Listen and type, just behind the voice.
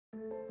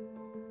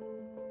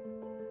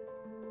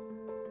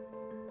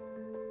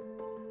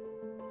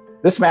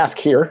This mask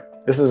here,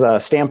 this is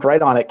stamped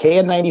right on it,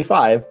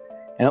 KN95,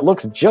 and it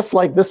looks just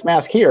like this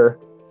mask here,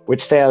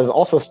 which says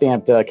also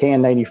stamped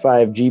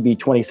KN95 GB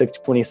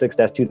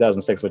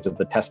 2626-2006, which is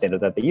the test standard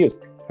that they use.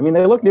 I mean,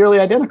 they look nearly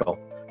identical.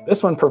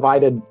 This one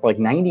provided like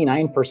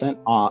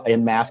 99%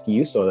 in mask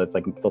use, so that's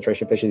like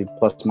filtration efficiency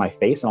plus my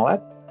face and all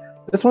that.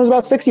 This one was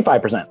about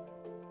 65%.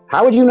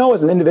 How would you know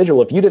as an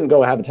individual, if you didn't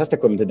go have a test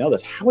equipment to know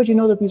this, how would you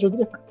know that these are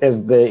different?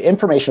 As the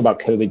information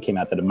about COVID came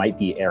out that it might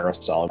be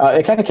aerosol,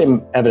 it kind of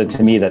came evident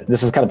to me that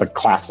this is kind of a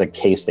classic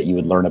case that you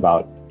would learn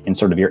about in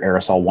sort of your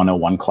aerosol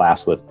 101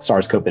 class with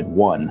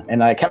SARS-CoV-1.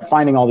 And I kept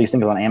finding all these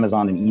things on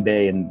Amazon and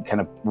eBay and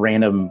kind of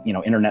random,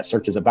 internet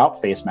searches about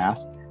face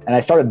masks. And I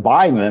started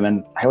buying them,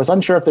 and I was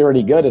unsure if they were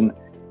any good. And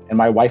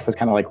my wife was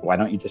kind of like, why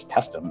don't you just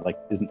test them? Like,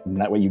 isn't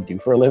that what you do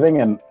for a living?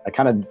 And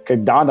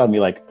it dawned on me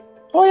like,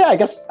 oh yeah, I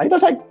guess I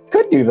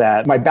could do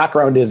that. My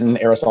background is in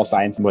aerosol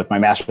science with my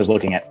master's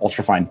looking at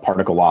ultrafine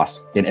particle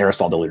loss in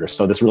aerosol diluters.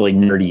 So this really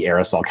nerdy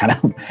aerosol kind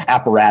of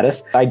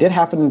apparatus. I did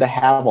happen to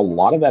have a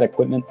lot of that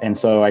equipment. And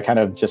so I kind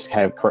of just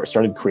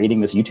started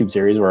creating this YouTube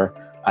series where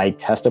I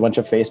test a bunch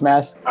of face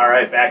masks. All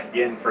right, back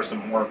again for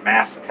some more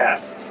mask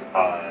tests.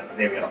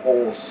 Today we got a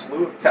whole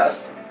slew of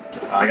tests.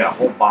 I got a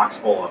whole box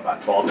full of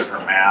about 12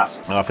 different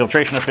masks.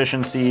 Filtration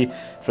efficiency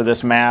for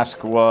this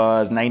mask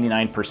was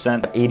 99%,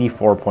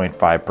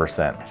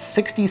 84.5%,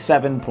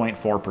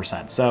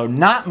 67.4%. So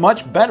not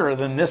much better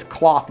than this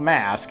cloth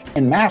mask.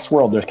 In mask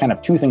world, there's kind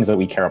of two things that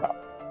we care about.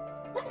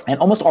 And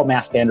almost all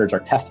mask standards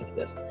are tested for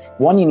this.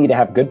 One, you need to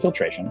have good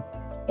filtration,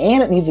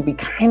 and it needs to be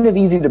kind of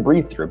easy to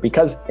breathe through,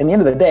 because in the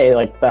end of the day,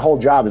 like the whole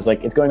job is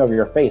like it's going over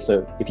your face.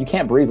 So if you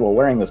can't breathe while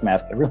wearing this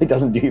mask, it really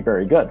doesn't do you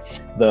very good.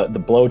 The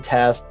blow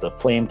test, the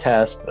flame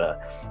test, the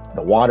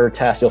water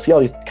test, you'll see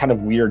all these kind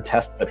of weird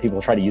tests that people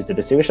try to use to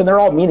distinguish, and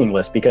they're all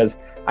meaningless because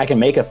you can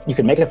make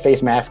a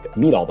face mask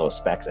meet all those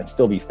specs and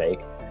still be fake.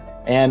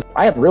 And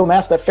I have real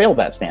masks that failed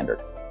that standard.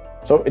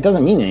 So it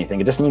doesn't mean anything.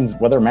 It just means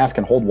whether a mask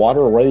can hold water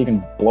or whether you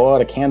can blow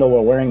out a candle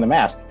while wearing the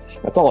mask.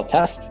 That's all it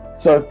tests.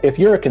 So if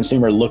you're a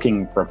consumer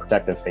looking for a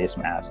protective face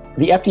mask,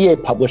 the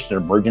FDA published an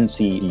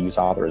emergency use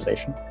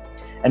authorization,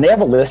 and they have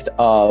a list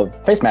of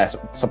face mask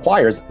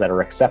suppliers that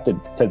are accepted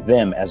to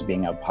them as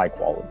being of high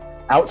quality.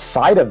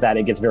 Outside of that,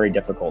 it gets very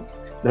difficult.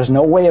 There's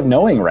no way of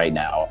knowing right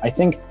now. I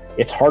think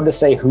it's hard to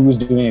say who's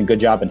doing a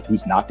good job and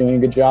who's not doing a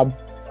good job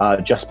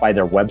just by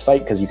their website,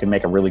 because you can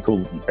make a really cool,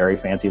 very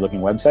fancy looking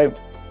website.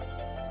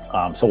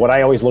 So what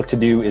I always look to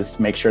do is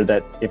make sure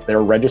that if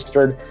they're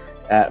registered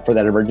for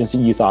that Emergency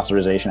Use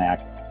Authorization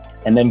Act,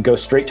 and then go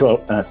straight to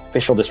an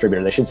official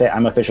distributor. They should say,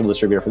 I'm official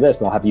distributor for this.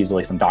 They'll have to use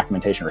like some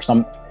documentation or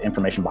some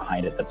information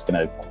behind it that's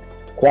going to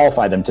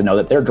qualify them to know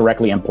that they're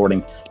directly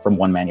importing from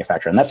one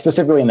manufacturer. And that's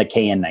specifically in the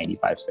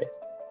KN95 space.